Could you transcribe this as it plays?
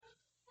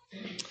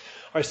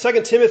All right,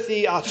 2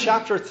 Timothy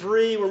chapter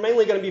 3. We're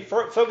mainly going to be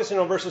focusing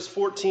on verses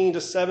 14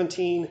 to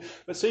 17.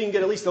 But so you can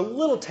get at least a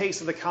little taste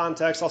of the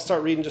context, I'll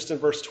start reading just in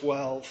verse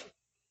 12.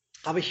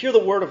 But hear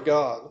the word of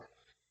God.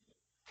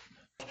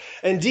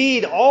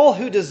 Indeed, all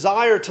who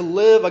desire to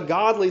live a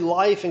godly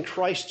life in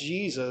Christ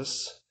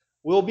Jesus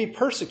will be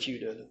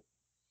persecuted,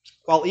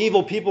 while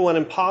evil people and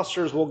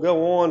impostors will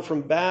go on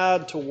from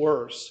bad to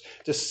worse,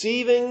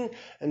 deceiving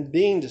and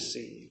being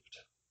deceived.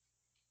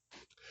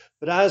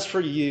 But as for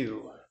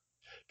you,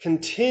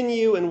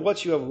 continue in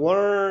what you have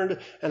learned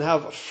and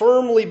have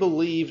firmly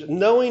believed,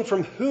 knowing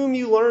from whom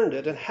you learned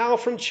it and how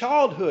from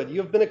childhood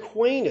you have been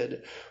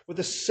acquainted with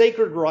the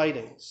sacred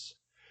writings,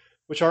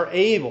 which are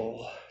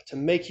able to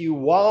make you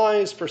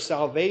wise for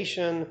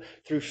salvation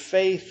through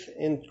faith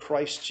in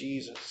Christ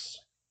Jesus.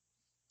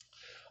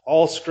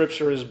 All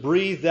Scripture is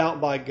breathed out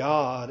by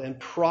God and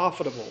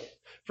profitable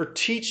for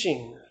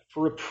teaching,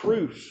 for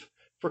reproof,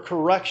 for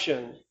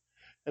correction,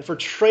 and for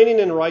training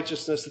in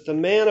righteousness, that the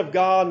man of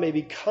God may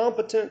be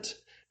competent,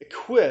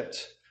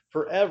 equipped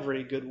for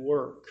every good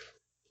work.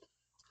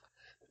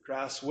 The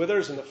grass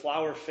withers and the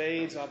flower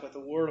fades, but the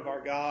word of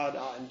our God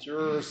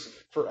endures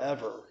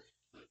forever.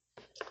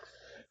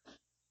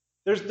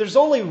 There's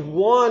only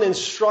one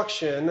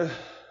instruction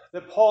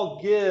that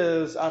Paul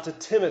gives to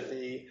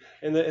Timothy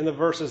in the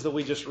verses that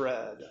we just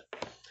read.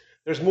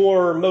 There's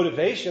more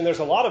motivation. There's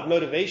a lot of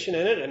motivation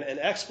in it and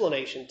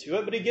explanation to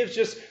it, but he gives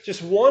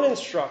just one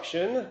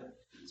instruction.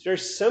 It's very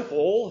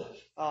simple,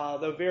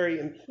 though very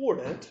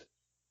important.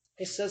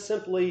 He says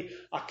simply,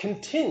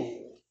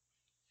 continue.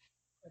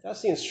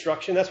 That's the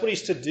instruction. That's what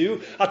he's to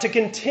do. To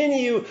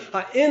continue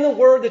in the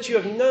word that you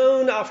have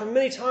known for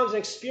many times and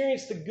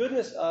experienced the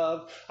goodness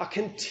of.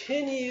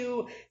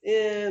 Continue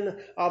in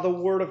the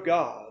word of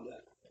God.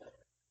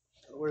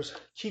 In other words,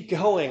 keep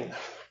going.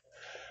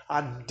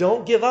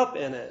 Don't give up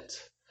in it.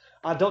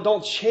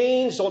 Don't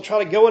change. Don't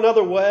try to go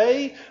another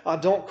way.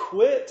 Don't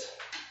quit.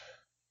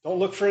 Don't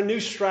look for a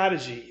new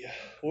strategy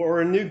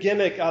or a new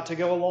gimmick to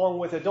go along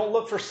with it. Don't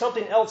look for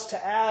something else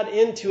to add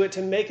into it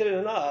to make it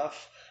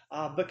enough,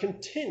 but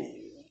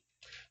continue.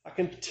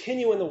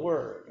 Continue in the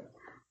Word.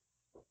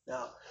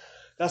 Now,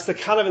 that's the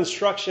kind of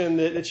instruction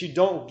that you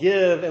don't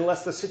give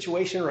unless the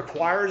situation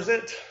requires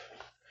it.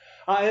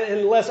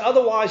 Unless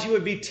otherwise you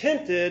would be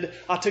tempted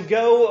to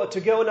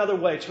go another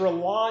way, to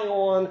rely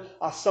on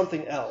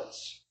something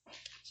else.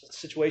 It's a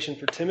situation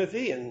for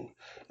Timothy and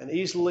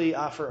easily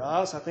for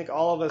us. I think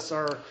all of us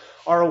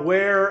are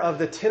aware of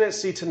the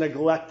tendency to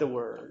neglect the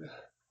word.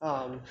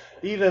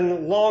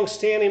 Even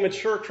long-standing,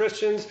 mature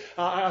Christians,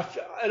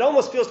 it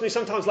almost feels to me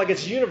sometimes like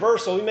it's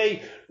universal. You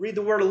may read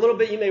the word a little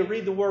bit, you may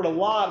read the word a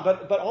lot,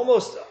 but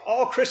almost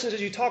all Christians,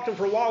 as you talk to them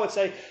for a while, would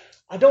say,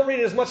 I don't read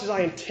it as much as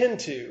I intend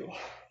to.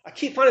 I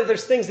keep finding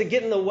there's things that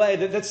get in the way,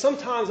 that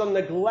sometimes I'm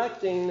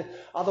neglecting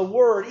the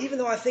word, even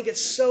though I think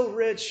it's so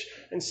rich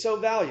and so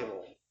valuable.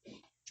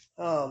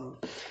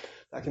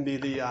 That can be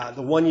the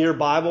 1-year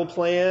Bible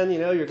plan. You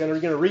know, you're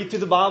going to read through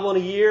the Bible in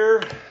a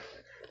year.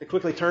 It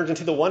quickly turns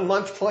into the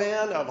 1-month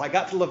plan. I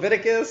got to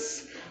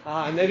Leviticus.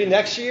 And maybe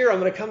next year I'm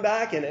going to come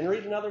back and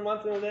read another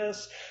month of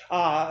this.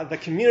 The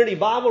community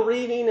Bible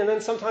reading, and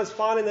then sometimes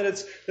finding that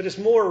it's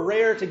more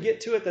rare to get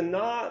to it than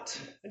not.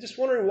 And just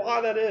wondering why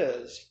that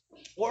is.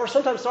 Or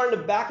sometimes starting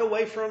to back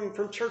away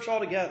from church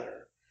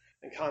altogether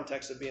in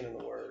context of being in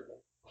the Word.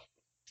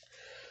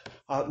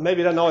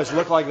 Maybe it doesn't always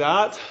look like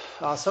that.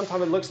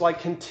 Sometimes it looks like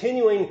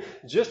continuing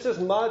just as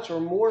much or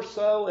more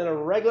so in a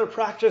regular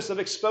practice of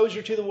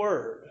exposure to the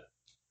Word.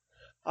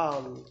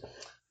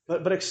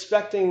 But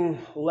expecting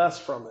less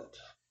from it.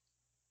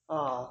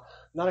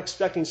 Not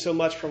expecting so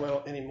much from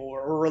it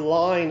anymore, or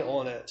relying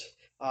on it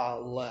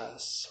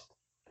less.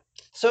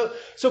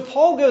 So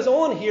Paul goes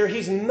on here.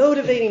 He's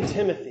motivating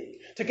Timothy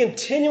to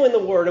continue in the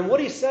Word. And what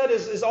he said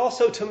is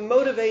also to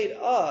motivate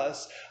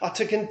us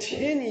to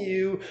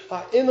continue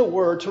in the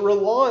Word, to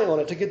rely on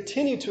it, to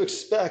continue to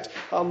expect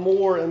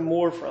more and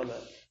more from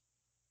it.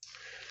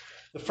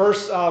 The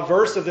first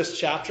verse of this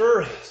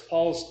chapter,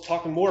 Paul's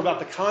talking more about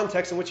the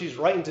context in which he's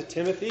writing to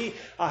Timothy.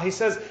 He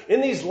says,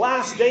 in these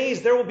last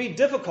days there will be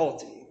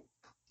difficulty.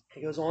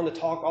 He goes on to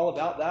talk all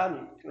about that, and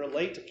you can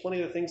relate to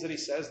plenty of the things that he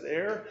says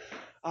there.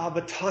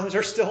 But times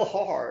are still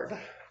hard.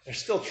 There's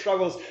still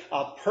struggles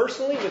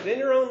personally within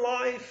your own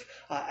life,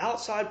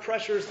 outside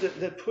pressures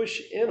that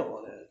push in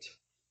on it.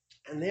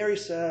 And there he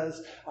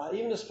says,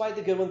 even despite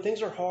the good, when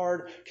things are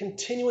hard,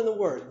 continue in the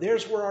Word.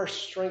 There's where our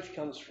strength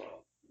comes from.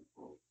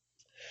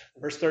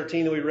 Verse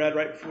 13 that we read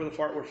right before the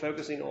part we're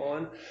focusing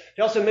on.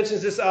 He also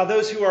mentions this,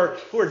 those who are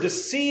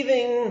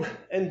deceiving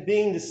and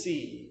being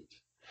deceived.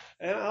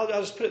 And I'll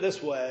just put it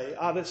this way,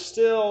 that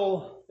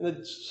still,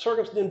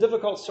 in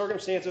difficult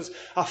circumstances,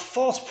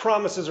 false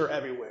promises are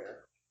everywhere,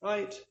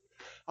 right?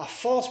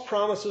 False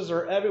promises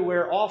are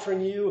everywhere,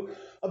 offering you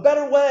a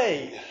better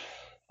way,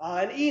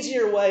 an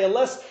easier way, a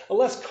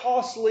less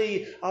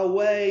costly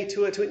way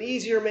to an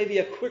easier, maybe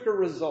a quicker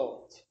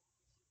result.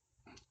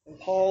 And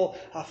Paul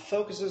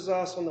focuses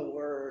us on the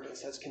Word and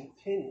says,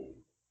 continue.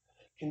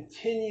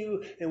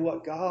 Continue in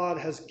what God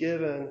has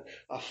given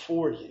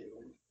for you.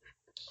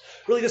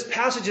 Really, this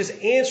passage is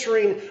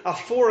answering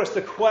for us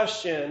the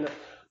question,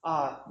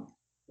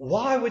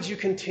 why would you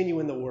continue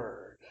in the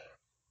Word?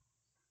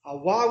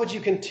 Why would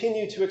you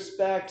continue to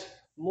expect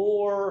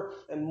more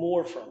and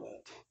more from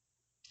it?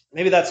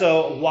 Maybe that's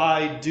a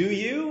why do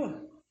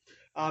you?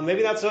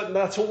 Maybe that's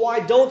a why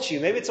don't you?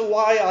 Maybe it's a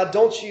why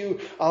don't you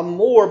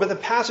more? But the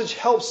passage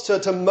helps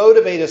to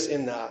motivate us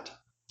in that.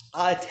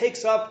 It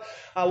takes up,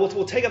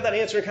 we'll take up that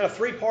answer in kind of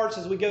three parts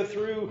as we go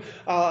through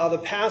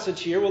the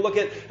passage here. We'll look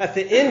at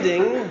the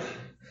ending,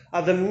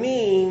 the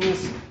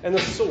means, and the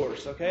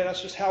source. Okay,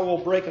 that's just how we'll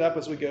break it up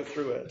as we go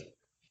through it.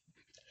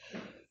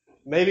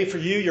 Maybe for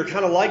you, you're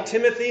kind of like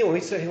Timothy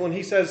when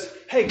he says,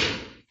 hey,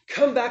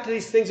 come back to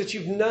these things that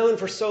you've known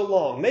for so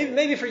long.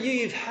 Maybe for you,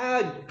 you've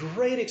had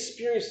great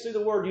experience through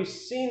the Word. You've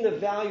seen the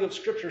value of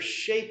Scripture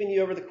shaping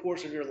you over the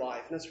course of your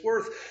life. And it's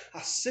worth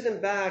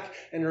sitting back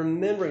and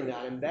remembering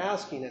that and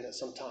basking in it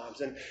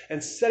sometimes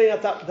and setting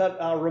up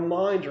that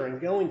reminder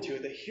and going to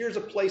it, that here's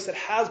a place that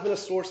has been a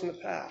source in the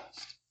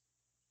past.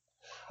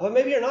 But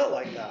maybe you're not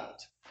like that.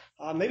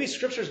 Maybe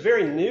Scripture is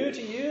very new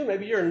to you.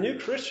 Maybe you're a new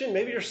Christian.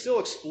 Maybe you're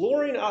still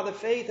exploring the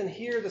faith. And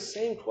here the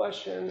same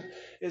question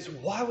is,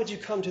 why would you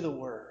come to the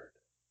Word?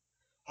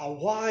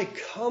 Why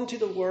come to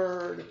the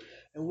Word,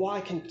 and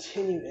why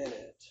continue in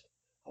it?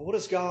 What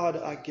does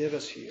God give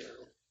us here?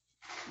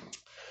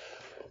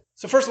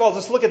 So first of all,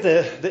 let's look at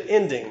the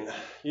ending.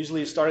 Usually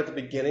you start at the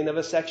beginning of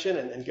a section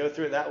and go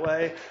through it that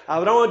way.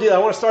 But I don't want to do that. I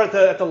want to start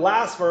at the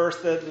last verse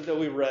that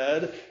we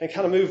read and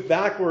kind of move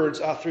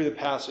backwards through the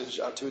passage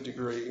to a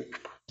degree.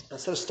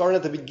 Instead of starting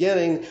at the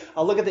beginning,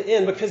 I'll look at the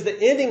end, because the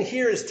ending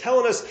here is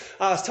telling us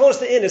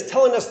the end. It's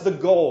telling us the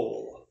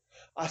goal.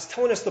 It's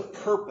telling us the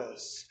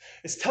purpose.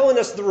 It's telling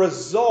us the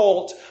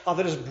result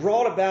that is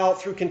brought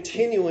about through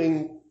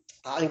continuing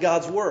in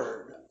God's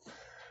Word.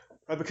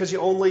 Right? Because you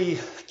only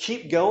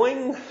keep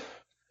going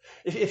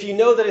if you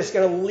know that it's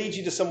going to lead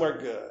you to somewhere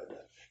good.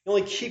 You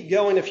only keep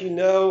going if you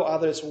know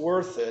that it's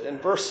worth it.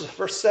 And verse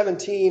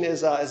 17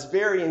 is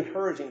very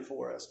encouraging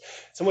for us.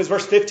 In some ways,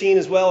 verse 15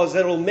 as well is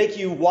that it will make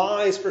you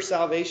wise for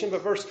salvation.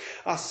 But verse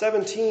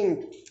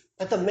 17,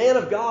 that the man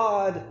of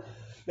God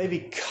may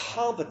be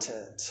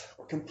competent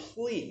or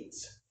complete,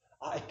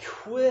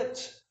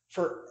 equipped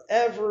for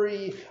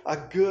every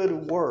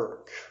good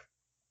work.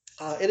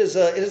 It is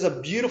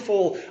a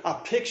beautiful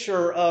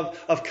picture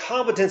of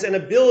competence and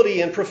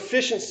ability and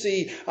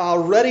proficiency,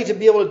 ready to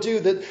be able to do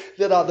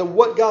that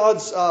what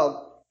God's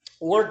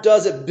Word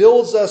does. It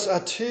builds us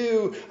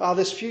to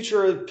this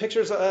future. It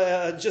pictures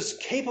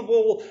just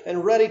capable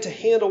and ready to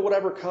handle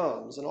whatever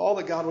comes and all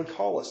that God would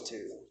call us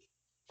to.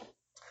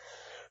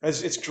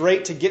 It's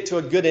great to get to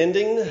a good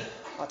ending,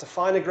 to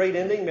find a great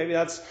ending. Maybe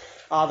that's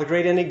the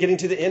great ending, getting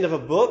to the end of a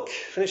book,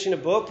 finishing a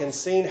book, and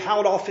seeing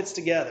how it all fits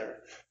together.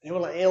 Being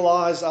able to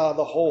analyze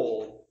the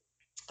whole.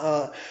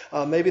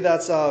 Maybe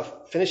that's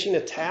finishing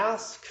a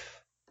task,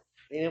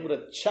 being able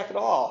to check it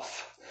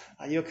off.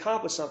 You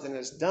accomplish something,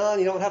 it's done.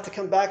 You don't have to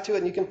come back to it,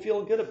 and you can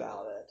feel good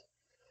about it.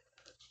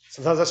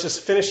 Sometimes that's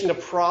just finishing a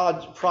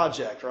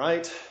project,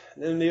 right?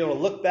 And then being able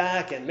to look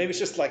back, and maybe it's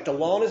just like the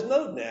lawn is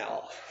mowed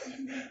now.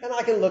 And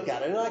I can look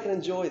at it, and I can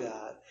enjoy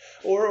that.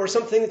 Or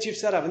something that you've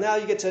set up, and now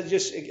you get to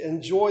just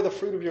enjoy the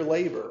fruit of your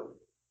labor.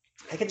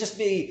 It could just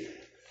be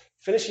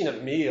finishing a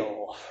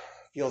meal.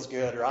 Feels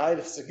good, right?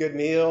 If it's a good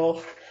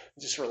meal,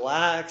 just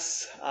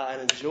relax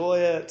and enjoy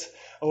it.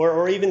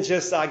 Or even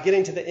just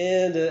getting to the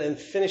end and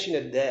finishing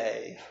a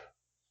day.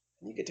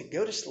 And you get to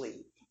go to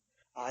sleep,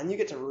 and you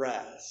get to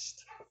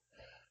rest.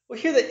 Well,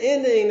 here the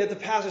ending that the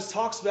passage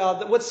talks about,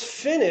 that what's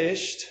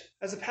finished,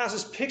 as the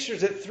passage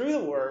pictures it through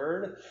the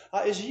Word,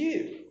 is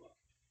you.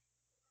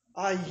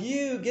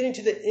 You getting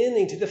to the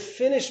ending, to the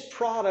finished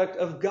product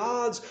of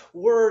God's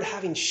Word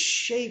having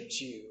shaped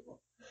you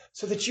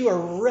so that you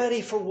are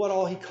ready for what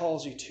all He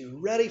calls you to,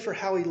 ready for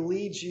how He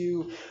leads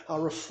you,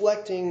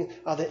 reflecting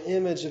the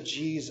image of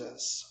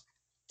Jesus.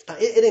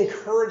 It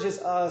encourages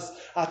us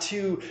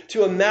to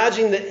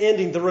imagine the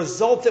ending, the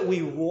result that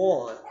we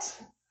want,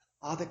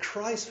 that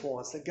Christ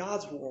wants, that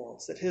God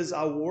wants, that His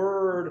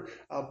Word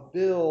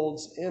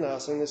builds in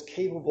us and is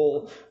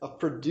capable of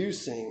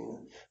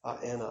producing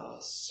in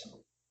us.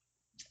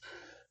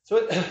 So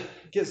it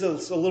gives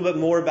us a little bit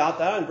more about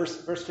that in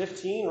verse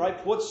 15,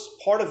 right? What's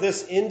part of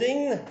this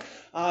ending?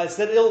 It's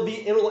that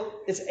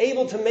it's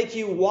able to make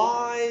you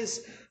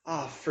wise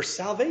for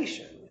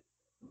salvation.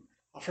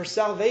 For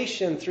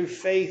salvation through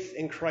faith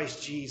in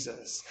Christ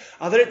Jesus.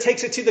 That it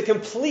takes it to the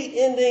complete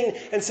ending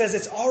and says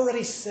it's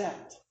already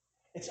set.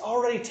 It's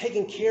already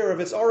taken care of.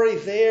 It's already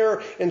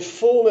there in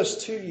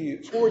fullness for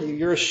you.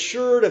 You're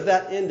assured of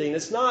that ending.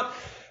 It's not...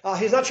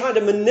 He's not trying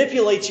to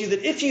manipulate you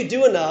that if you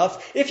do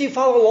enough, if you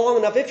follow along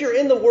enough, if you're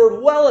in the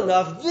Word well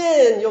enough,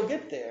 then you'll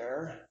get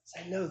there.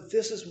 Say, no,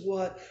 this is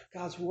what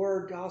God's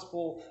Word,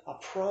 gospel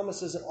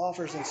promises and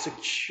offers and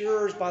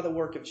secures by the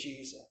work of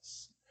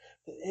Jesus.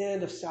 The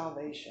end of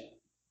salvation,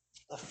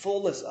 the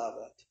fullness of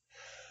it,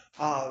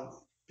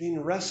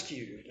 being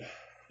rescued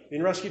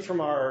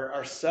from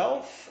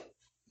ourself,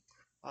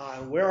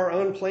 where our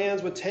own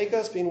plans would take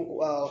us, being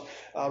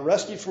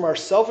rescued from our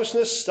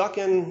selfishness, stuck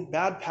in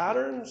bad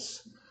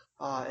patterns,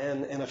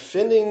 and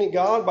offending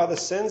God by the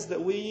sins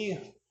that we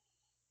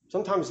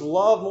sometimes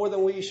love more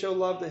than we show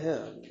love to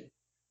Him.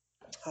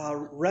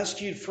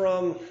 Rescued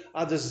from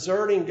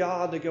deserting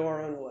God to go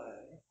our own way,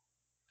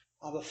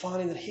 but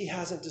finding that He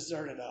hasn't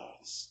deserted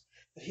us,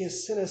 that He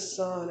has sent His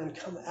Son and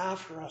come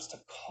after us to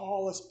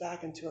call us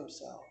back into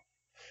Himself,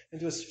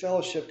 into His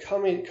fellowship,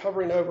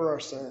 covering over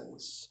our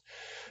sins.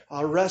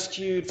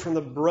 Rescued from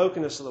the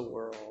brokenness of the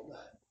world,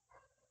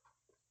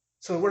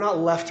 so that we're not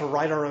left to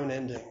write our own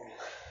ending,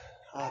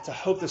 to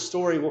hope the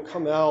story will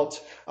come out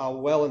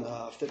well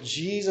enough, that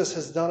Jesus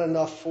has done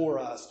enough for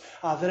us,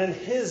 that in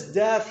His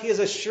death He has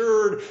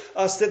assured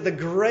us that the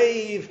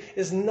grave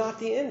is not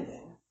the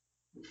ending,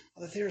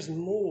 that there's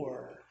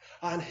more.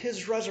 And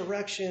His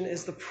resurrection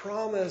is the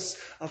promise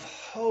of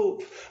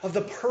hope, of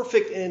the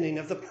perfect ending,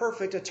 of the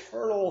perfect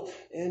eternal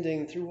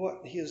ending through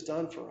what He has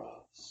done for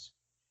us.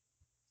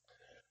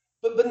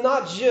 But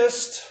not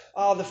just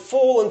the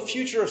full and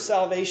future of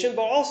salvation,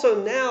 but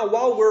also now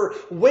while we're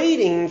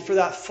waiting for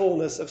that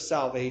fullness of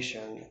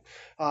salvation.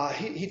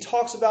 He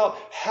talks about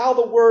how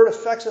the Word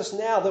affects us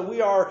now, that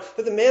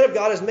the man of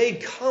God is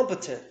made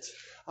competent,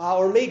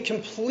 or made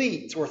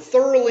complete, or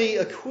thoroughly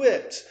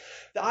equipped.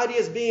 The idea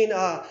is being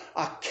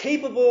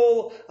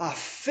capable,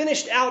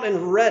 finished out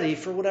and ready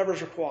for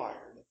whatever's required.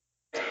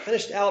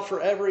 Finished out for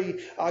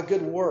every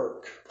good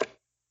work.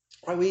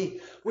 Right?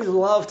 We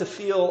love to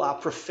feel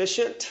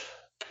proficient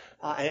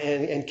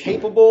and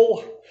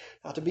capable,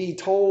 to be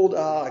told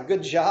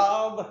good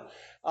job,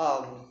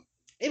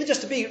 even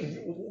just to be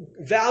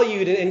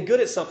valued and good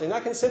at something.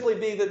 That can simply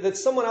be that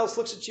someone else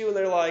looks at you and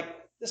they're like,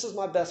 this is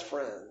my best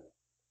friend.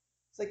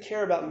 They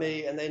care about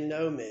me and they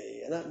know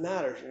me, and that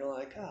matters. And you're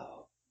like,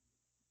 oh,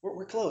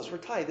 we're close, we're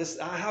tight.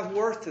 I have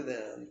worth to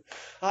them.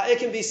 It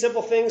can be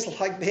simple things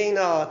like being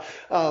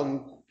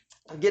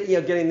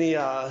getting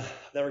the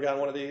never got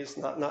one of these,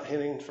 not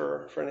hinting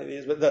for any of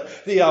these, but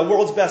the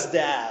world's best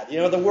dad,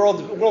 the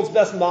world's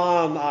best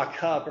mom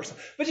cup or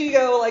something. But you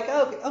go like,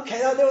 oh,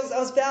 okay, I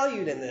was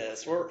valued in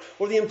this, or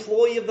the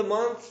employee of the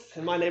month.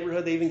 In my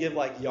neighborhood, they even give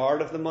like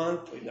yard of the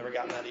month. We've never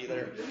gotten that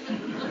either.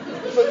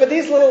 but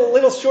these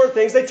little short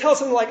things, they tell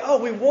something like,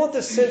 oh, we want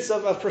this sense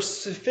of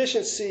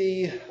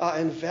sufficiency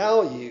and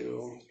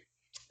value,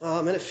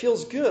 and it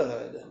feels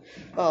good.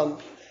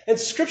 And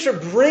Scripture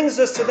brings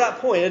us to that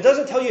point. It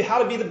doesn't tell you how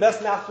to be the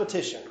best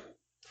mathematician.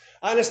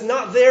 And it's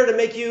not there to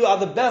make you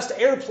the best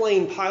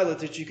airplane pilot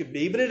that you could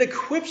be, but it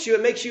equips you,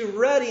 it makes you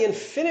ready and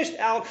finished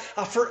out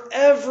for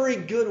every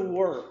good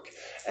work.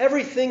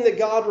 Everything that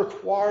God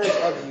requires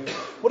of you.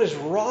 What is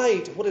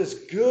right, what is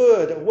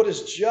good, what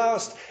is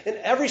just, in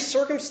every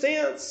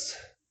circumstance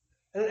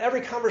and in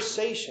every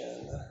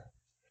conversation.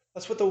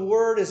 That's what the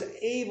Word is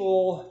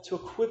able to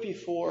equip you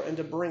for and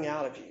to bring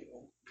out of you,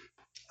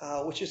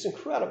 which is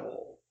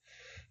incredible.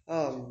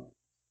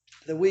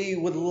 That we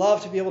would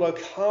love to be able to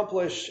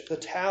accomplish the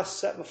task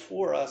set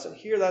before us. And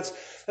here that's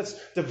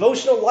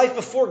devotional life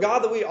before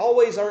God, that we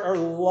always are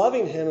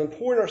loving Him and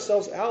pouring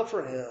ourselves out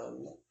for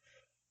Him.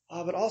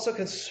 But also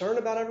concerned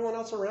about everyone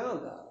else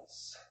around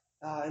us.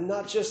 And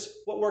not just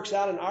what works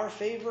out in our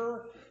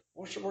favor,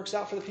 what works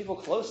out for the people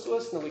close to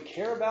us and that we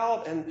care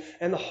about, and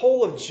the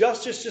whole of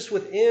justice just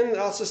within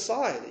our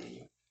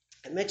society.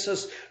 It makes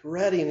us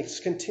ready and it's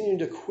continuing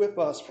to equip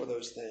us for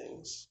those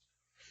things.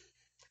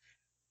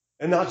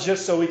 And not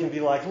just so we can be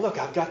like, look,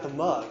 I've got the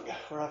mug,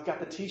 or I've got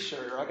the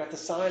t-shirt, or I've got the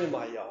sign in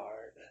my yard.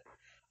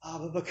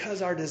 But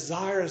because our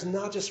desire is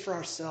not just for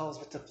ourselves,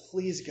 but to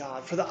please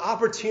God, for the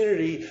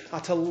opportunity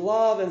to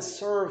love and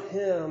serve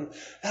Him.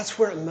 That's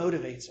where it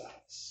motivates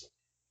us.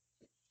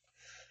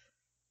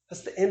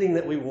 That's the ending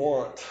that we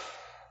want.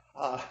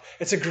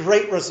 It's a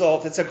great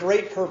result. It's a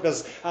great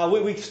purpose.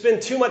 We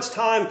spend too much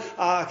time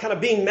kind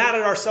of being mad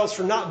at ourselves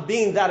for not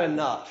being that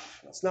enough.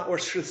 That's not where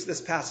this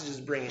passage is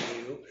bringing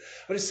you.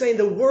 But it's saying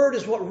the Word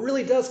is what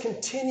really does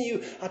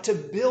continue to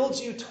build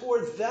you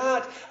toward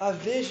that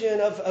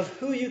vision of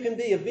who you can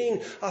be, of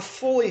being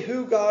fully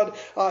who God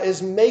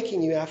is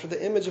making you after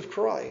the image of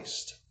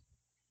Christ.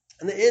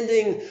 And the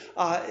ending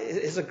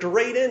is a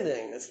great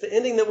ending. It's the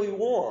ending that we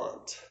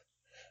want.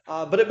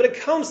 But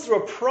it comes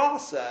through a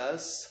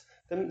process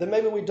that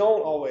maybe we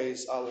don't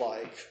always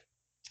like.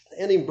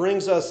 The ending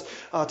brings us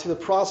to the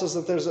process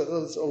that there's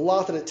a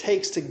lot that it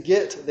takes to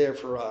get there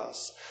for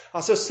us.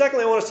 So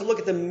secondly, I want us to look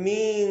at the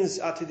means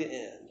to the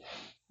end.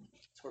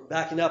 So we're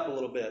backing up a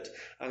little bit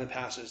in the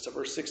passage to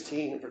verse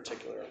 16 in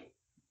particular.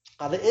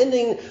 The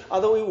ending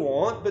that we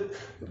want, but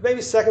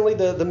maybe secondly,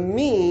 the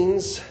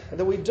means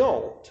that we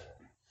don't.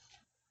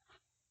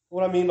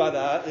 What I mean by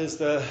that is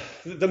the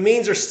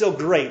means are still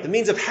great. The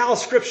means of how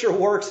Scripture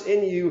works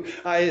in you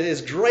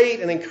is great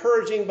and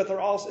encouraging, but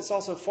it's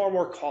also far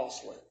more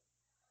costly.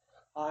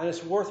 And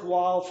it's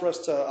worthwhile for us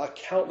to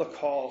count the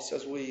costs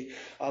as we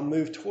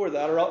move toward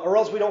that, or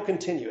else we don't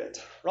continue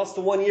it. Or else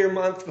the 1 year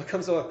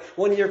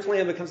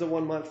plan becomes a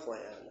 1 month plan.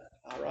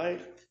 All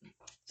right?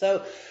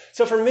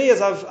 So for me,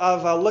 as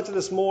I've looked at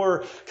this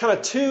more, kind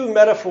of two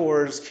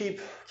metaphors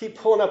keep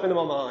pulling up into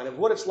my mind of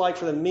what it's like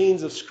for the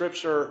means of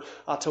Scripture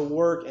to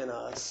work in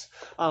us.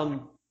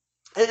 And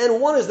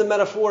one is the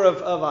metaphor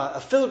of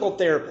a physical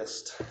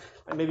therapist.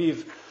 And maybe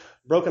you've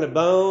broken a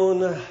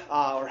bone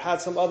or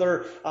had some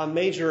other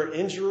major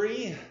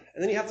injury,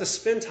 and then you have to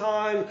spend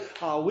time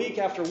week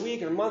after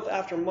week or month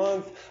after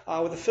month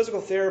with a physical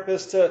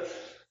therapist to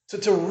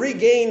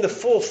regain the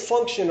full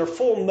function or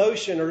full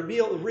motion, or to be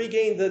able to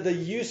regain the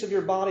use of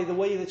your body the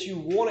way that you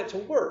want it to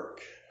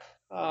work.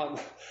 And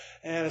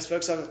as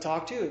folks I've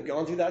talked to have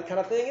gone through that kind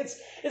of thing,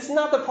 it's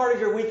not the part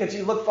of your week that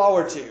you look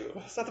forward to.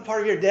 It's not the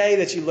part of your day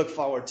that you look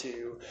forward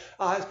to.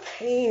 It's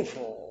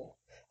painful,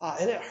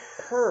 and it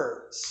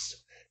hurts,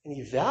 and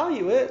you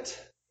value it,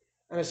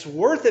 and it's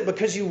worth it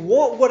because you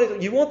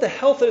want you want the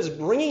health that it's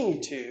bringing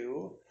you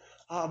to,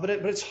 but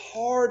it's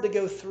hard to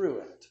go through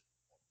it.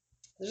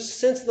 There's a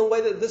sense in the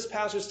way that this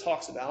passage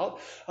talks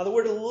about that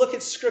we're to look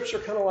at Scripture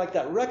kind of like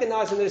that,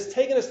 recognizing that it's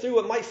taking us through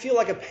what might feel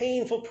like a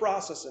painful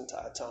process at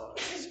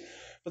times,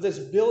 but that's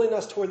building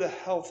us toward the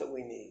health that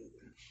we need.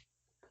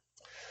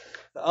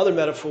 The other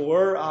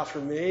metaphor for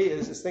me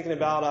is thinking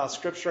about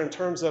Scripture in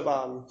terms of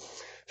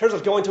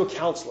going to a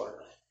counselor.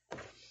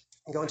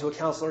 Going to a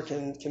counselor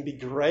can be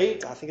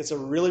great. I think it's a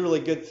really, really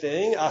good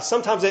thing.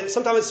 Sometimes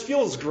it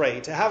feels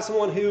great to have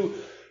someone who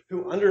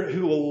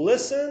will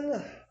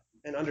listen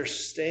and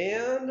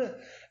understand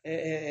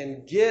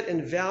and get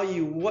and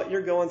value what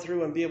you're going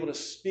through and be able to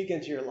speak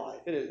into your life.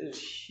 It is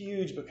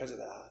huge because of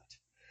that.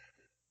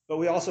 But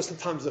we also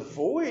sometimes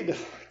avoid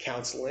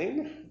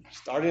counseling,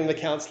 starting the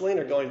counseling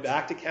or going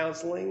back to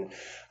counseling,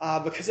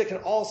 because it can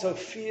also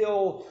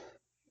feel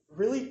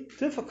really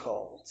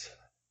difficult.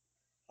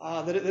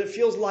 That it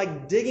feels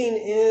like digging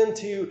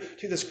into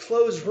this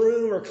closed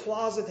room or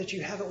closet that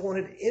you haven't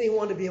wanted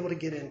anyone to be able to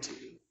get into.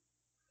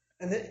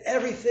 And that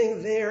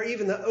everything there,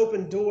 even the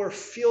open door,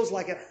 feels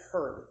like it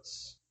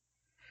hurts.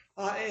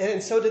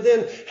 And so to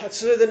then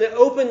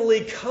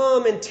openly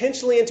come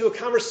intentionally into a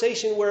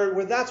conversation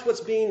where that's what's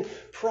being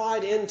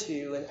pried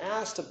into and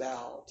asked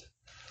about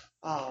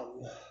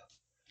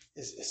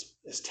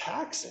is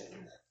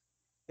taxing.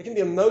 It can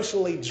be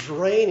emotionally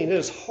draining. It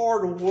is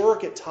hard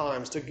work at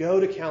times to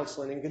go to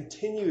counseling and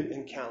continue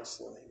in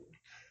counseling,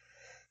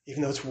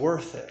 even though it's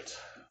worth it.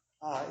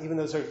 Even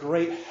though there's a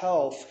great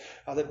health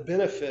that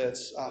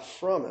benefits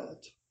from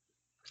it.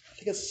 I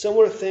think it's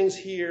similar things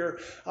here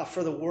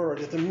for the Word.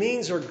 That the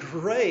means are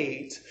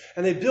great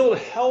and they build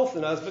health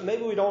in us, but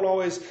maybe we don't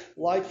always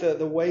like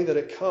the way that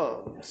it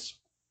comes.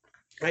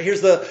 Right,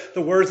 here's the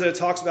words that it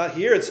talks about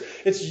here.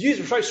 It's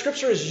useful. Right?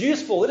 Scripture is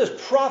useful. It is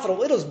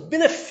profitable. It is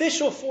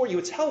beneficial for you.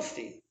 It's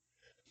healthy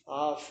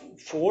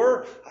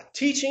for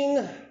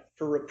teaching,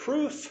 for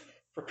reproof,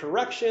 for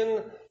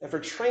correction, and for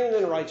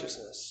training in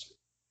righteousness.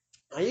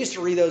 I used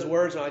to read those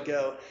words and I'd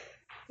go,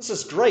 this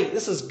is great.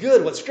 This is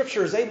good. What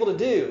Scripture is able to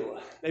do.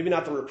 Maybe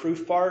not the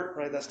reproof part,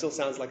 right? That still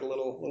sounds like a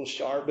little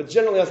sharp. But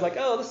generally, I was like,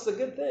 oh, this is a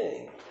good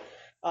thing.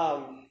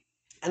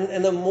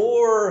 And the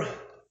more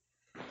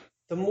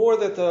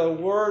that the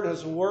Word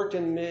has worked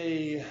in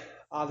me,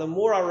 the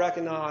more I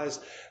recognize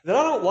that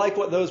I don't like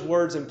what those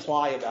words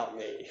imply about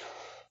me.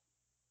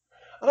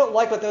 I don't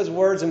like what those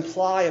words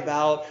imply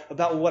about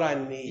what I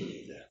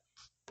need.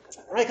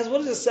 Right? Because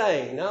what is it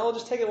saying? Now I'll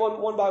just take it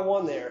one by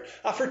one there.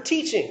 For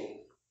teaching,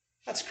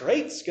 that's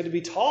great. It's good to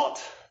be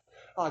taught.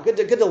 Good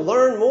to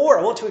learn more.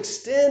 I want to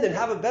extend and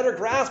have a better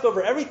grasp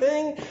over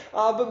everything.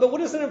 But what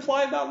does it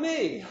imply about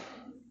me?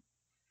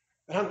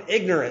 That I'm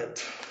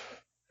ignorant.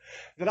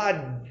 That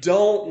I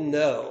don't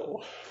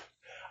know.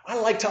 I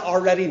like to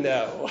already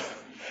know.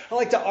 I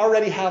like to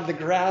already have the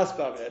grasp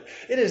of it.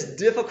 It is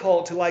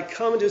difficult to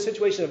come into a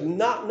situation of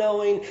not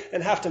knowing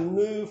and have to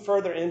move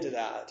further into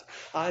that.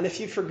 And if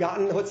you've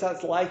forgotten what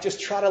that's like,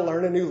 just try to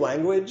learn a new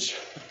language.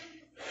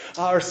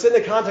 Or sit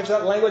in the context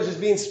of that language is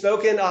being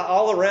spoken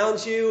all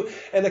around you,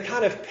 and the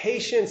kind of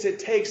patience it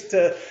takes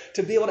to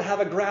be able to have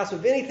a grasp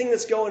of anything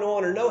that's going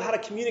on or know how to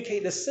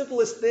communicate the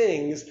simplest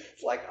things.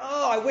 It's like,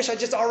 oh, I wish I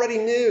just already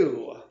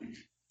knew.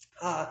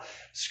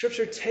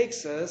 Scripture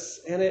takes us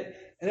and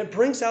it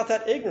brings out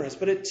that ignorance,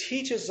 but it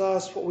teaches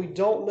us what we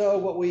don't know,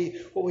 what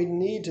we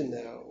need to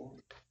know.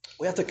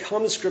 We have to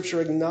come to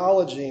Scripture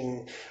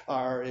acknowledging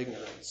our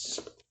ignorance.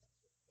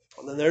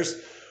 And then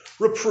there's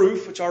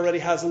reproof, which already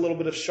has a little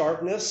bit of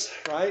sharpness,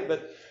 right?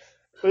 But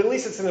at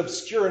least it's an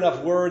obscure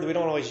enough word that we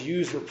don't always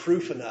use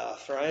reproof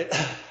enough, right?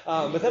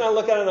 But then I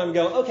look at it and I'm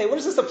going, okay, what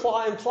is this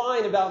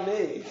implying about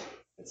me?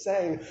 It's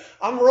saying,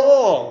 I'm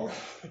wrong.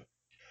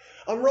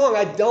 I'm wrong.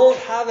 I don't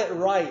have it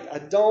right.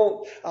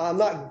 I'm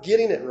not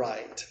getting it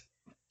right.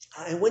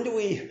 And when do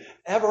we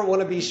ever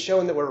want to be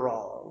shown that we're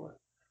wrong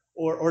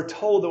or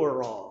told that we're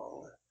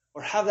wrong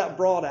or have that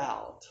brought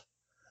out?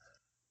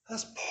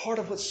 That's part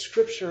of what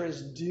Scripture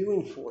is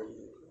doing for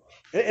you.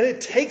 And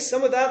it takes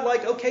some of that,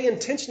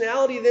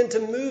 intentionality then to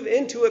move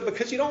into it,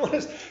 because you don't want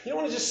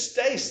to just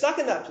stay stuck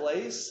in that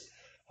place.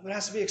 It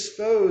has to be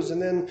exposed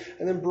and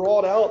then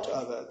brought out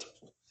of it.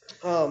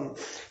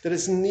 that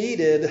is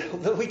needed,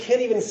 that we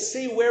can't even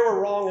see where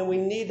we're wrong, and we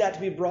need that to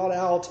be brought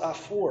out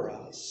for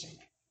us.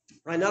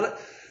 Right? Not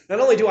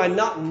only do I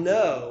not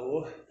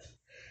know,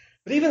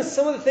 but even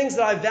some of the things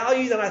that I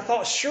valued and I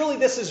thought, surely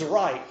this is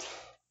right.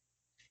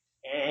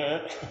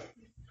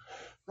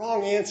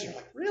 Wrong answer.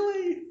 Like,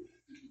 really?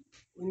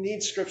 We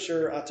need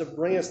Scripture to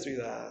bring us through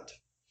that.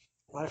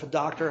 Right? If a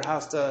doctor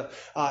has to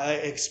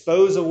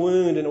expose a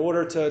wound in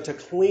order to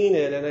clean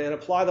it and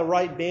apply the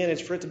right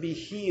bandage for it to be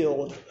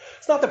healed,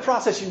 it's not the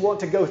process you want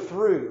to go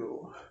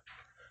through.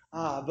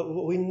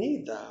 But we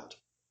need that.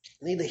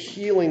 We need the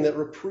healing that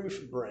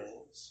reproof brings.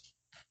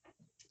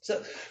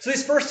 So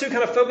these first two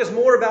kind of focus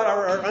more about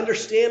our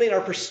understanding,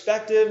 our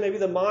perspective, maybe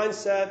the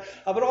mindset,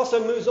 but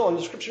also moves on.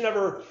 The Scripture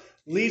never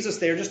leaves us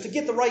there just to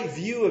get the right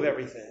view of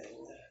everything.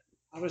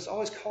 It's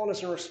always calling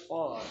us in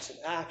response and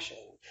action.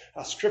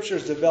 Scripture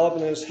is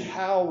developing us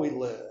how we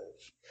live.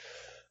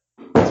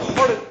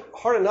 It's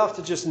hard enough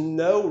to just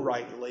know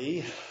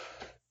rightly.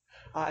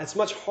 It's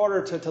much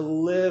harder to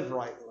live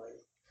rightly,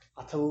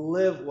 to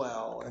live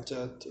well, and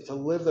to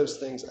live those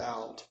things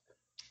out.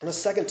 And the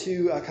second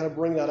two kind of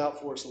bring that out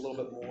for us a little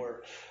bit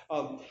more.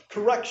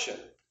 Correction.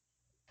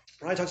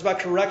 Right? It talks about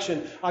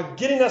correction,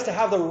 getting us to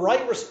have the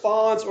right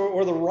response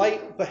or the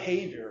right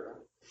behavior.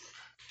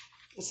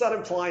 What's that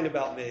implying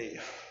about me?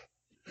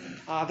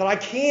 That I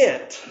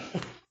can't.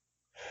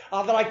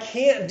 That I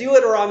can't do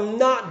it, or I'm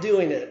not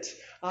doing it.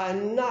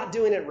 I'm not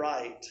doing it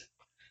right.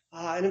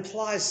 It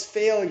implies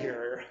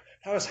failure.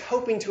 I was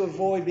hoping to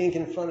avoid being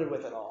confronted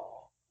with it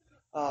all.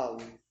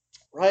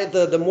 Right?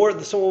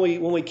 So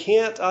when we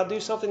can't do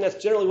something,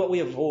 that's generally what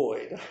we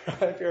avoid.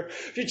 Right?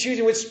 If you're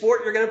choosing which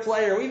sport you're going to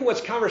play, or even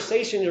which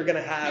conversation you're going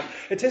to have,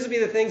 it tends to be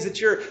the things that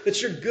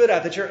you're good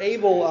at, that you're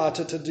able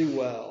to do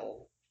well.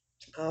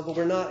 But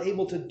we're not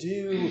able to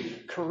do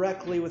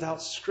correctly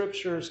without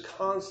Scripture's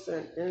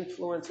constant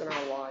influence in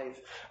our life,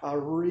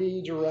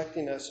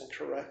 redirecting us and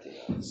correcting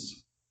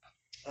us.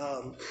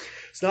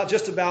 It's not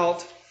just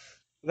about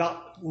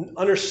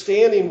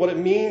understanding what it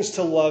means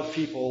to love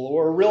people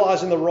or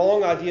realizing the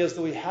wrong ideas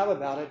that we have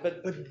about it,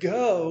 but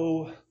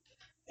go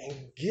and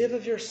give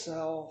of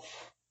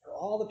yourself for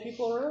all the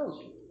people around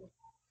you.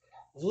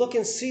 Look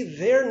and see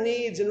their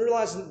needs and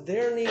realize that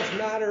their needs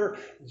matter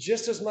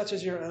just as much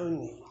as your own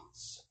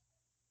needs.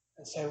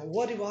 And say,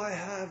 what do I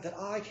have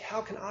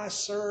how can I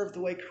serve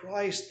the way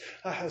Christ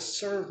has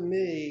served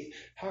me?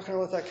 How can I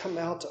let that come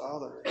out to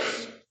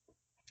others?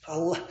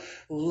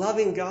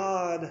 Loving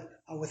God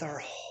with our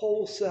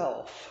whole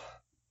self.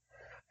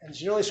 And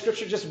generally,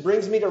 Scripture just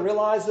brings me to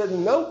realize that,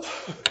 nope.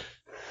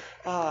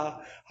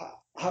 I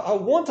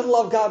want to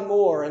love God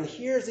more, and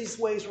here's these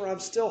ways where I'm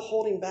still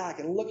holding back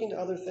and looking to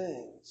other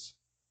things.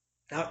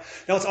 Now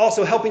it's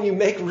also helping you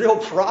make real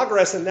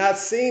progress in that,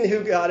 seeing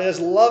who God is,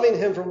 loving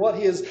Him for what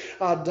He has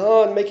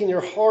done, making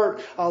your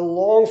heart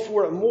long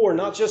for it more,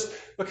 not just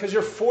because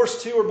you're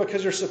forced to or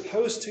because you're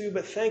supposed to,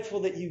 but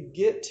thankful that you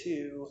get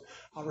to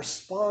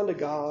respond to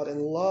God in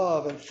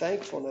love and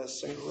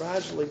thankfulness and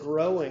gradually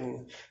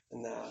growing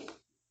in that.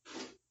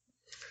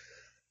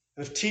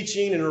 And if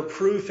teaching and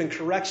reproof and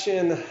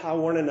correction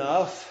weren't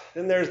enough,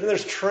 then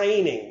there's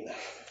training.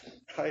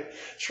 Right?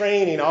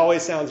 Training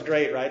always sounds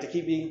great, right?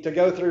 To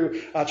go through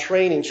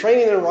training.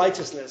 Training in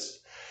righteousness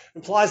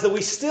implies that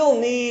we still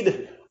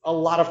need a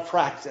lot of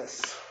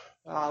practice.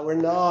 We're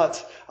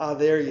not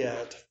there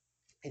yet.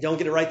 You don't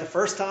get it right the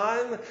first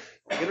time. You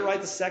don't get it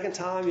right the second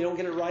time. You don't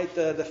get it right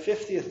the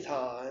 50th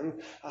time.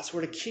 So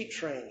we're to keep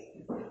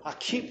training.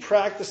 Keep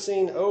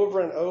practicing over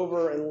and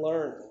over and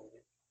learning.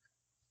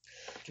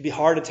 It can be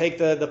hard to take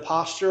the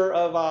posture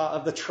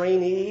of the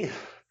trainee.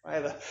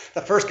 Right?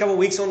 The first couple of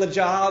weeks on the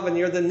job, and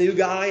you're the new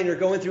guy, and you're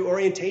going through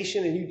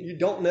orientation, and you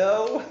don't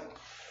know.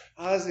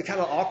 It's a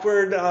kind of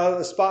awkward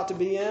spot to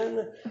be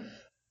in.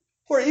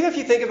 Or even if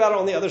you think about it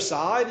on the other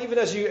side, even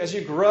as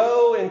you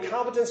grow in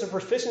competence and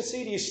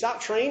proficiency, do you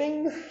stop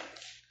training?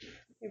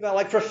 Think about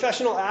like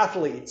professional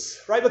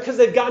athletes, right? Because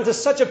they've gotten to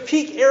such a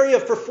peak area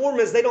of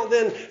performance, they don't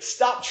then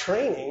stop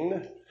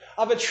training.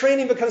 But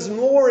training becomes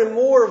more and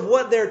more of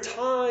what their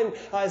time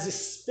is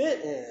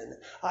spent in,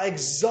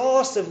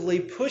 exhaustively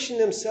pushing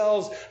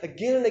themselves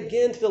again and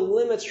again to the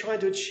limits, trying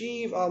to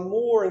achieve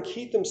more and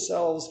keep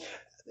themselves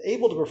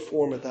able to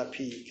perform at that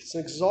peak. It's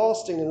an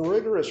exhausting and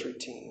rigorous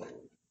routine.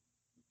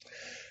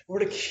 We're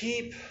to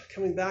keep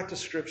coming back to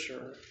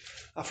Scripture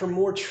for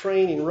more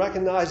training,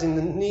 recognizing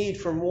the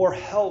need for more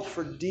help,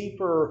 for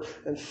deeper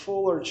and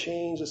fuller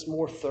change that's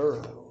more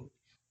thorough.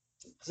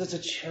 Because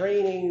it's a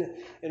training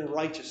in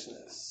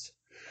righteousness.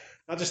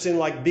 Not just in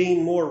like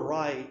being more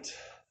right,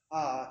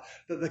 but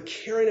the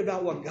caring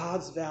about what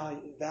God's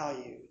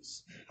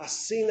values. I've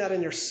seen that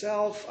in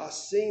yourself. I've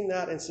seen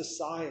that in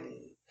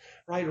society.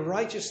 Right?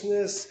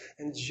 Righteousness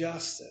and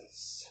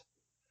justice.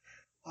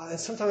 And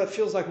sometimes it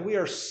feels like we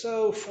are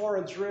so far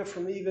adrift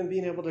from even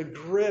being able to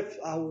grip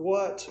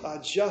what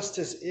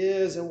justice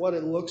is and what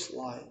it looks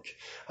like,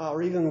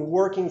 or even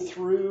working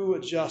through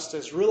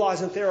justice,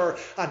 realizing that there are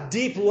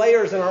deep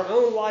layers in our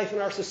own life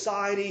and our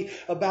society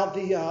about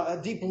the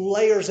deep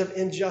layers of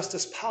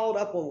injustice piled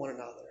up on one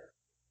another.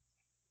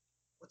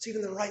 What's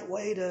even the right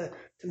way to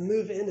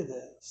move into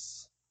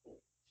this?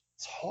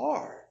 It's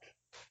hard.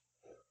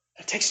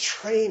 It takes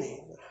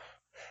training.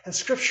 And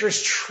Scripture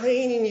is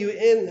training you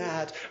in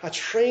that,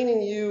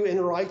 training you in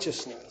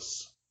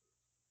righteousness.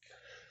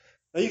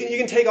 Now you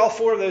can take all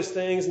four of those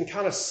things and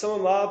kind of sum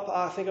them up,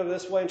 I think of it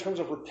this way, in terms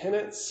of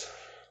repentance.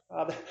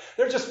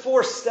 There are just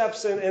four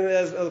steps in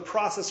the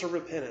process of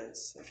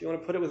repentance. If you want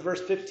to put it with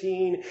verse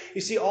 15,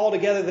 you see all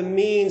together the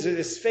means of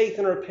this faith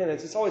and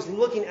repentance. It's always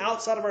looking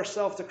outside of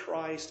ourselves to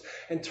Christ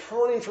and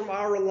turning from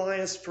our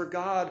reliance for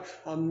God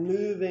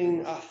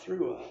moving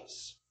through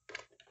us.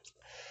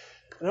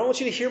 And I don't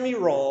want you to hear me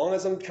wrong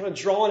as I'm kind of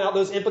drawing out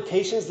those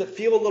implications that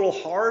feel a little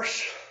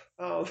harsh.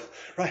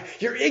 Right?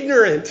 You're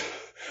ignorant.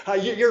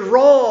 You're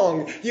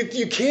wrong.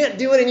 You can't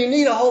do it, and you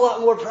need a whole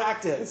lot more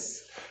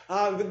practice.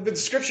 But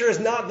Scripture is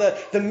not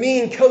the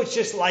mean coach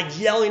just like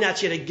yelling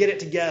at you to get it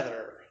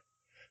together.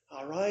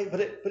 All right?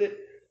 But it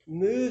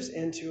moves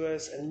into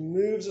us and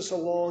moves us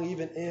along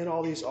even in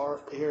all these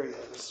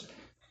areas.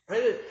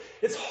 Right?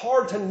 It's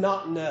hard to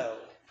not know.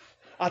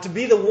 To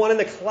be the one in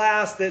the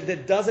class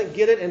that doesn't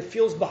get it and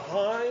feels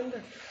behind.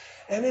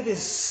 And it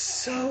is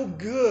so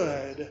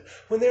good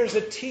when there's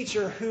a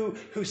teacher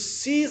who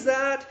sees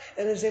that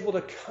and is able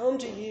to come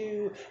to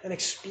you and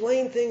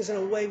explain things in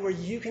a way where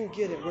you can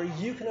get it, where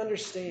you can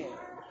understand,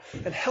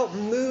 and help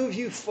move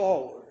you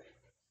forward.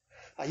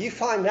 You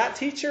find that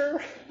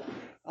teacher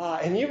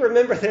and you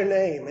remember their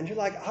name and you're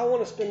like, I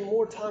want to spend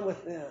more time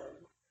with them.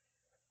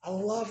 I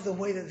love the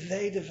way that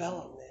they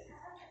develop me.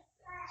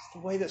 It's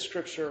the way that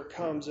Scripture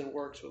comes and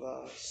works with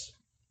us.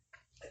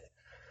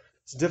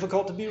 It's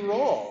difficult to be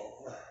wrong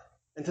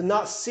and to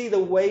not see the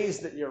ways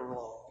that you're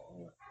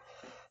wrong.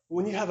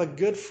 When you have a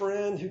good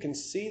friend who can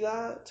see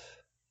that,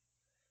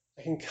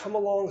 they can come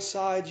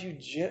alongside you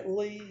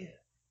gently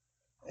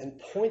and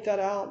point that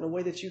out in a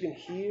way that you can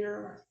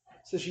hear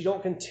so that you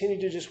don't continue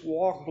to just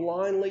walk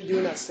blindly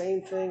doing that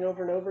same thing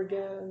over and over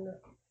again.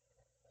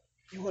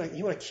 You want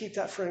to keep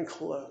that friend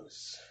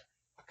close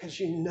because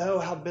you know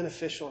how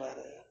beneficial that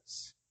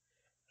is.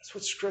 That's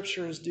what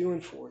Scripture is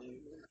doing for you.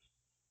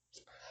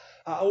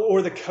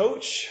 Or the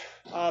coach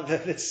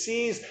that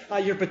sees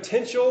your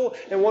potential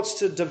and wants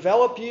to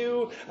develop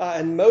you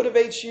and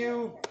motivates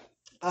you,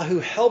 who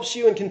helps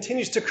you and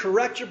continues to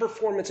correct your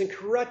performance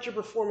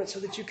so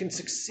that you can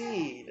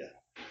succeed.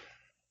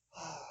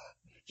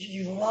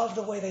 You love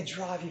the way they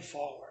drive you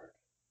forward.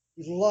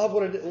 You love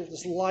what it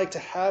is like to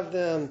have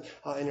them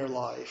in your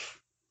life.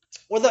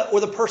 Or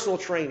the personal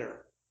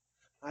trainer,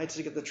 right,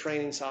 to get the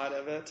training side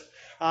of it,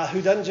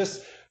 who doesn't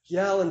just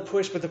yell and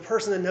push, but the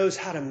person that knows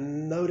how to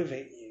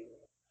motivate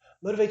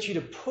you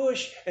to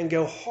push and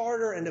go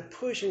harder and to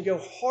push and go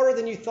harder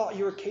than you thought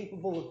you were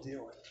capable of doing.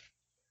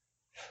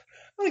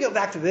 I want to go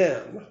back to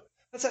them.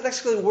 That's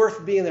actually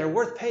worth being there,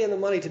 worth paying the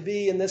money to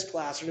be in this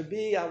class or to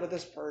be out with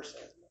this person.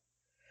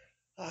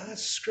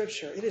 That's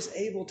Scripture. It is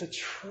able to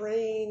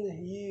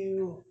train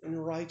you in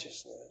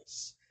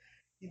righteousness.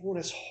 Even when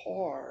it's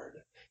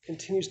hard,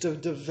 continues to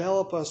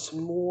develop us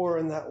more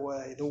in that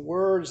way. The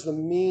words, the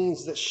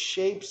means that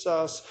shapes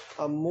us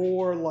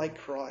more like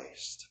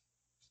Christ.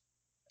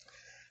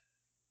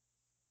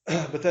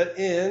 But the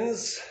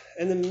ends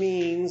and the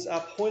means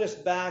point us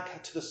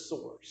back to the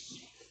source.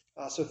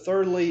 So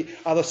thirdly,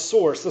 the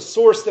source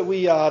that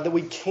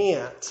we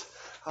can't.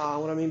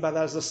 What I mean by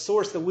that is the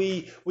source that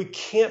we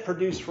can't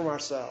produce from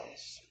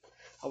ourselves.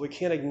 We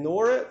can't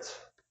ignore it,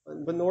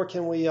 but nor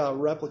can we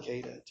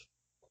replicate it.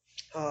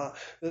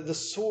 The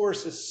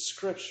source is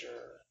Scripture.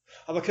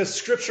 Because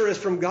Scripture is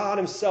from God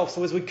Himself.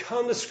 So as we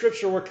come to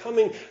Scripture, we're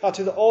coming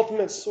to the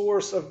ultimate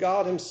source of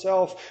God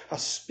Himself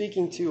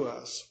speaking to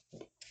us.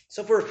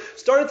 So if we're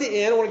starting at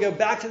the end, I want to go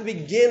back to the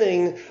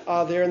beginning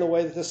there in the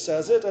way that this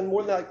says it, and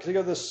more than that, to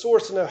go to the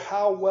source to know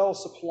how well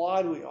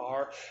supplied we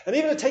are, and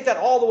even to take that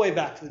all the way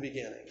back to the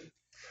beginning,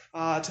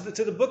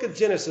 to the book of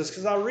Genesis,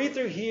 because I'll read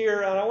through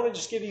here, and I want to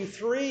just give you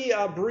three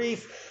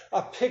brief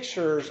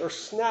pictures or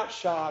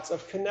snapshots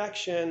of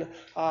connection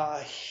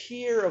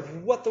here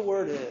of what the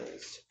Word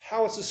is,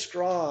 how it's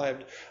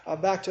described,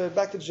 back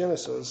to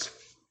Genesis.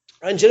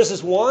 In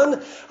Genesis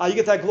 1, you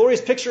get that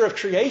glorious picture of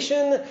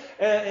creation,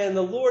 and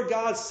the Lord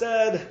God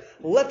said,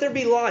 "Let there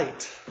be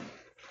light."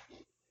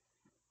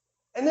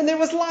 And then there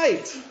was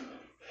light.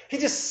 He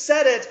just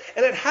said it,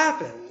 and it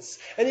happens.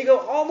 And you go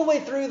all the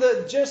way through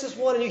the Genesis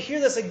 1, and you hear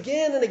this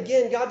again and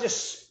again. God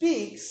just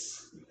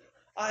speaks,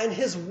 and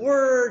His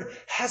Word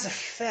has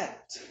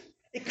effect.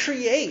 It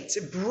creates,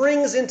 it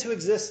brings into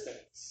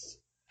existence.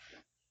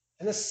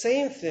 And the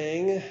same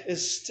thing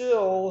is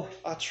still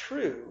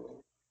true.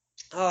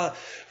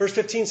 Verse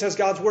 15 says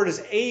God's word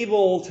is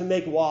able to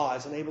make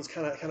wise, and able's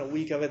kind of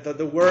weak of it.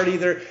 The word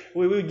either,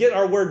 we get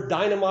our word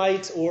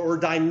dynamite or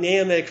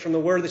dynamic from the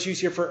word that's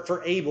used here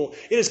for able.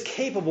 It is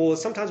capable.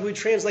 Sometimes we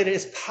translate it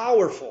as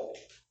powerful.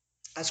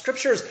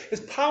 Scripture is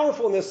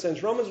powerful in this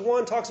sense. Romans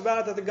 1 talks about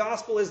it, that the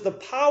gospel is the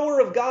power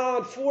of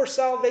God for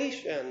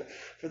salvation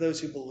for those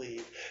who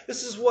believe.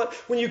 This is what,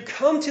 when you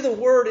come to the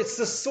word, it's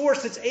the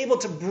source that's able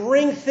to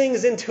bring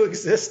things into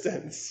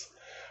existence.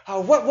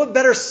 What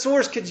better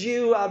source could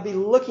you be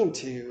looking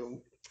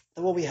to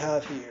than what we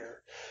have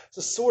here? It's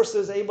a source that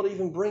is able to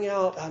even bring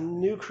out a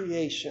new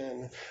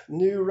creation,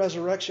 new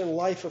resurrection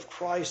life of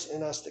Christ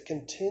in us that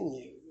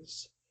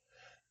continues.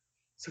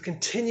 So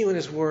continue in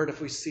his word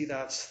if we see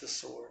that's the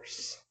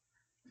source.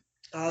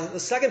 The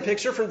second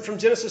picture from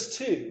Genesis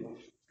 2.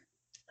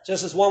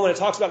 Genesis 1, when it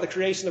talks about the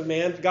creation of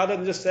man, God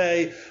doesn't just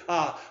say,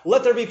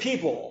 let there be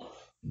people,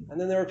 and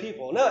then there are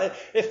people. No,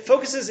 it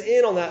focuses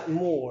in on that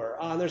more.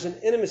 There's an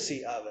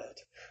intimacy of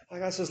it.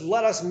 God says,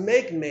 let us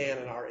make man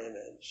in our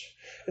image.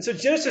 And so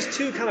Genesis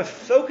 2 kind of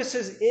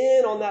focuses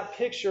in on that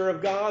picture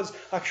of God's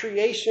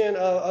creation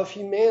of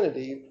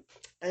humanity.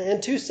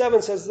 And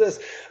 2:7 says this,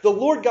 the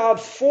Lord God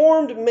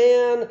formed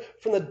man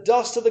from the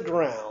dust of the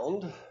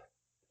ground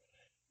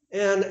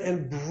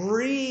and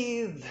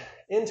breathed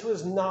into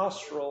his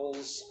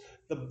nostrils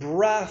the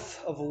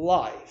breath of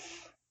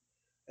life.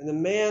 And the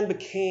man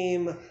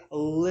became a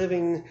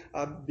living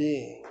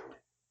being.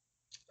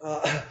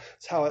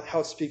 That's how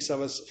it speaks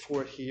of us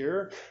for it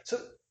here. So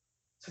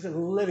that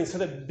living, so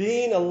that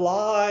being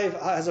alive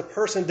as a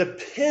person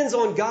depends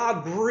on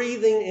God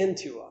breathing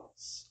into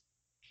us.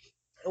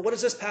 And what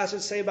does this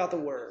passage say about the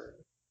Word?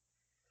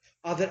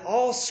 That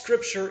all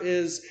Scripture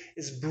is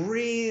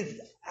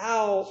breathed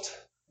out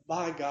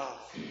by God.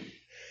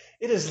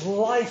 It is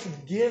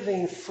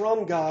life-giving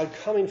from God,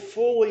 coming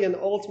fully and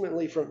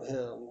ultimately from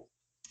Him.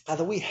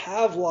 That we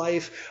have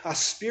life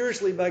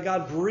spiritually by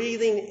God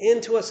breathing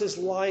into us His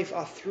life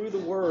through the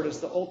Word as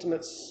the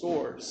ultimate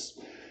source.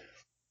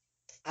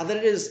 That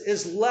it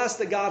is less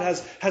that God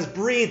has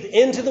breathed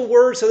into the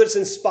Word so that it's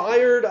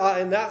inspired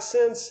in that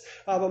sense,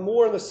 but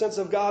more in the sense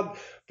of God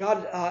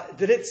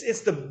that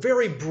it's the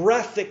very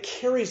breath that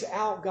carries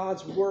out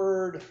God's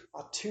Word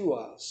to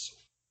us.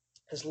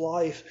 His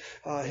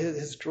life,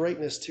 His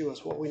greatness to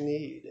us, what we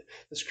need.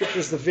 The Scripture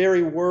is the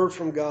very Word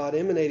from God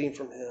emanating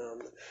from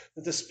Him.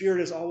 That the Spirit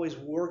is always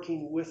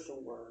working with the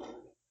Word.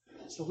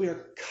 So we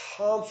are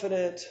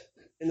confident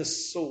in the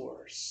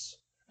source,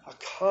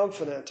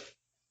 confident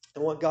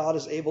in what God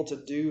is able to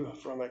do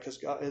from it because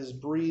God is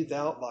breathed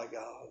out by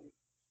God.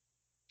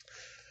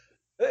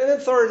 And then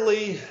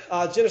thirdly,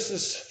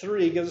 Genesis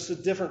 3 gives us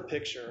a different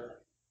picture.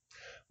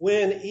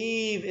 When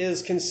Eve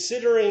is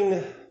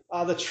considering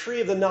the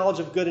tree of the knowledge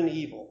of good and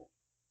evil.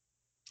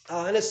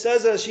 And it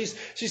says that she's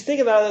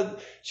thinking about it,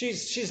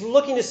 she's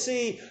looking to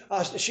see,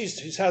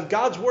 she's had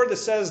God's word that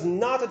says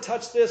not to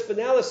touch this, but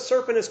now the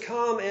serpent has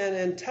come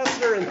and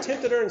tested her and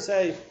tempted her and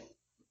say,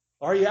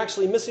 are you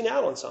actually missing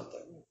out on something?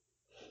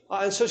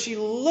 And so she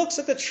looks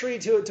at the tree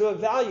to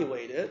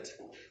evaluate it.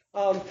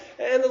 And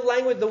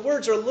the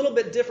words are a little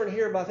bit different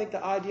here, but I think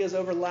the ideas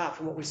overlap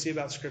from what we see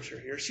about Scripture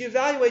here. She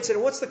evaluates it,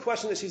 and what's the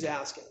question that she's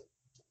asking?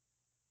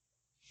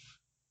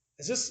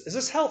 Is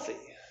this healthy?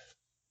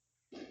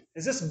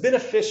 Is this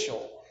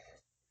beneficial?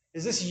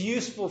 Is this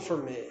useful for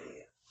me?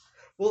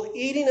 Will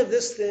eating of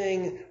this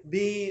thing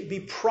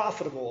be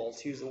profitable,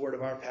 to use the word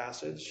of our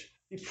passage,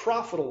 be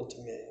profitable to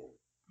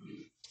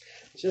me?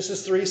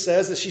 Genesis 3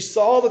 says that she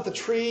saw that the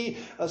tree,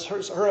 as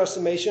her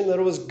estimation, that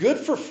it was good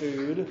for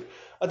food,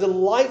 a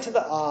delight to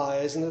the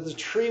eyes, and that the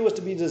tree was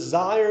to be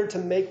desired to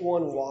make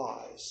one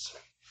wise.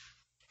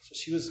 So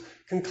she was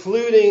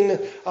concluding,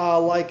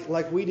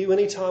 like we do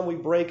anytime we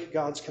break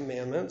God's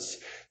commandments,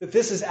 that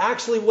this is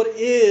actually what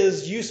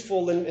is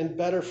useful and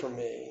better for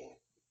me.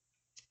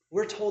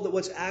 We're told that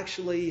what's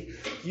actually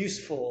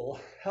useful,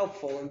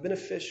 helpful, and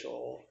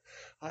beneficial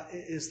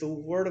is the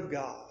Word of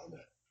God.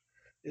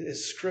 It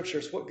is Scripture.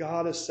 It's what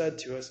God has said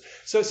to us.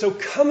 So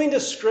coming to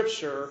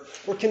Scripture,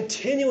 or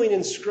continuing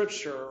in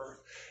Scripture,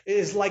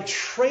 is like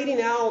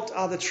trading out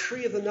the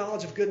tree of the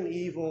knowledge of good and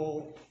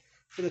evil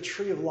for the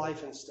tree of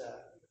life instead.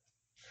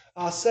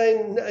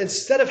 Saying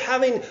instead of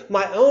having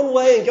my own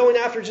way and going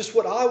after just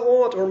what I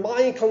want or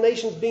my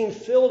inclinations being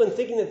filled and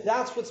thinking that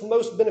that's what's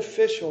most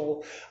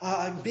beneficial,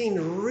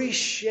 being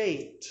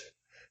reshaped,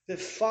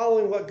 that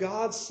following what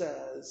God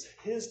says,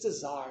 His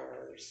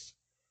desires,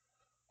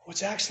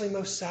 what's actually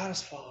most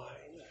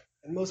satisfying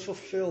and most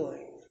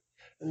fulfilling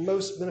and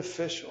most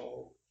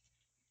beneficial.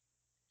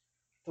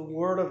 The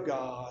Word of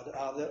God,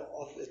 that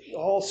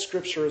all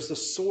Scripture is the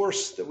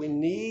source that we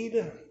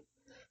need,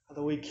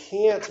 that we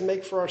can't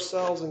make for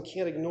ourselves and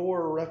can't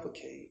ignore or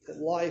replicate, that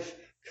life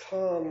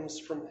comes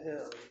from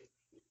Him.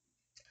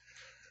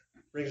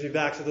 Brings me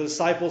back to the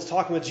disciples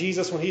talking with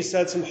Jesus when He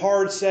said some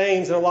hard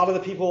sayings, and a lot of the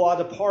people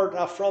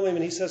depart from Him,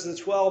 and He says to the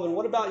 12, and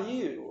what about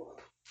you?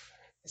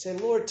 He said,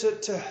 Lord,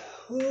 to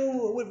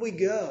whom would we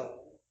go?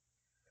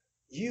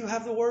 You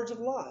have the words of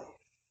life.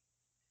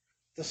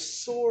 The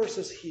source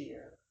is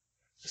here.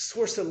 The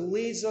source that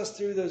leads us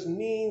through those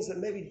means that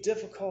may be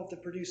difficult to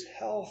produce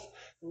health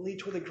and lead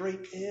to the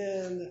great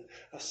end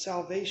of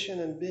salvation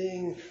and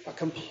being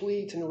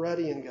complete and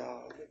ready in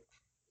God.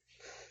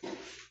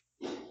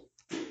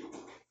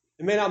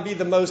 It may not be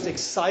the most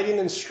exciting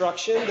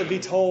instruction to be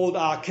told,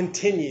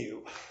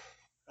 continue.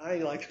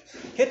 Right? Like,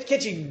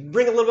 can't you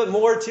bring a little bit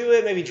more to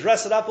it? Maybe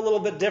dress it up a little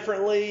bit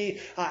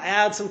differently,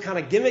 add some kind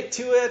of gimmick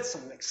to it,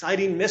 some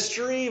exciting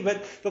mystery.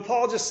 But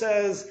Paul just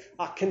says,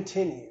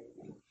 continue.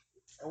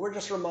 And we're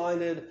just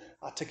reminded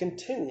to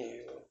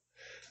continue.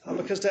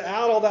 Because to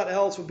add all that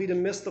else would be to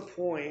miss the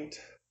point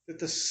that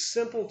the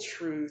simple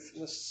truth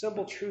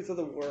of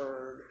the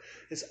word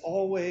is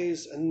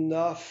always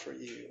enough for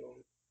you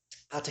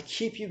to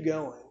keep you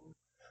going,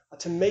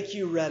 to make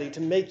you ready,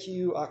 to make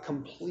you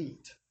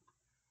complete.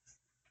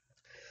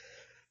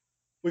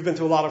 We've been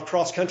to a lot of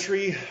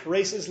cross-country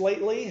races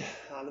lately,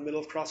 in the middle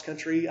of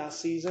cross-country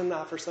season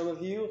for some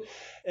of you.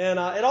 And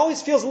it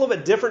always feels a little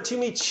bit different to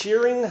me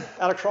cheering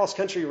at a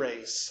cross-country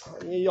race.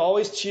 You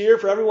always cheer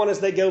for everyone as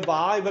they go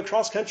by, but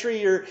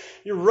cross-country,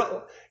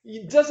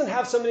 it doesn't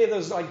have so many of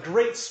those like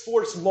great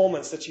sports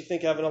moments that you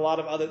think of in a lot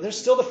of other. There's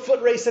still the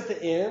foot race at the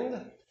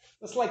end.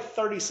 It's like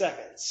 30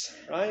 seconds,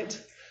 right?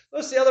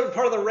 Most of the other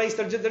part of the race,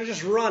 they're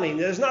just running.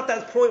 There's not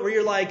that point where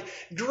you're like,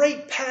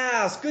 great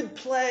pass, good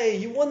play,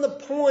 you won the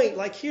point,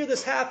 like here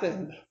this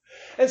happened.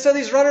 And so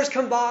these runners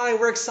come by,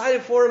 we're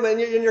excited for them, and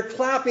you're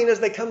clapping as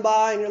they come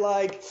by, and you're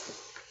like,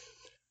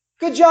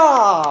 good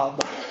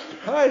job,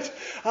 right?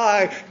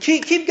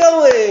 Keep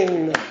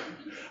going,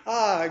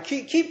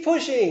 keep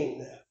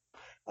pushing.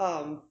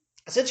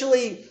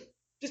 Essentially,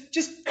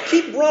 just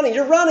keep running.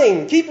 You're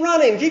running, keep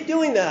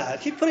doing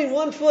that. Keep putting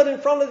one foot in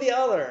front of the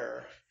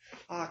other.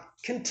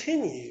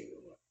 Continue.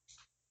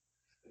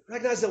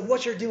 Recognize that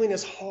what you're doing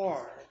is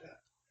hard.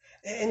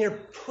 And you're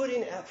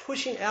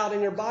pushing out,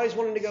 and your body's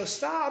wanting to go,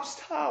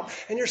 stop.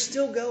 And you're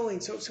still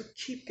going. So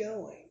keep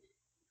going.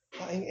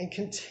 And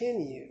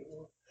continue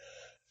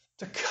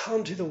to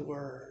come to the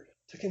Word,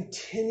 to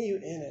continue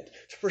in it,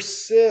 to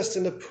persist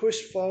and to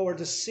push forward,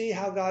 to see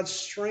how God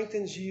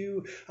strengthens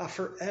you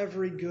for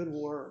every good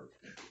work.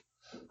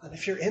 And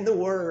if you're in the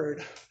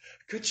Word,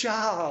 good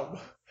job.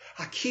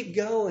 Keep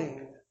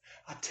going.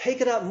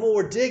 Take it up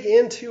more. Dig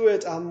into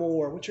it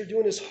more. What you're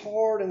doing is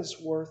hard and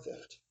it's worth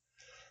it.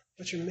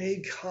 But you're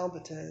made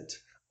competent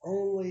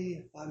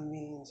only by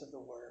means of the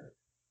Word.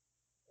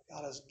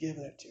 God has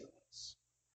given it to us.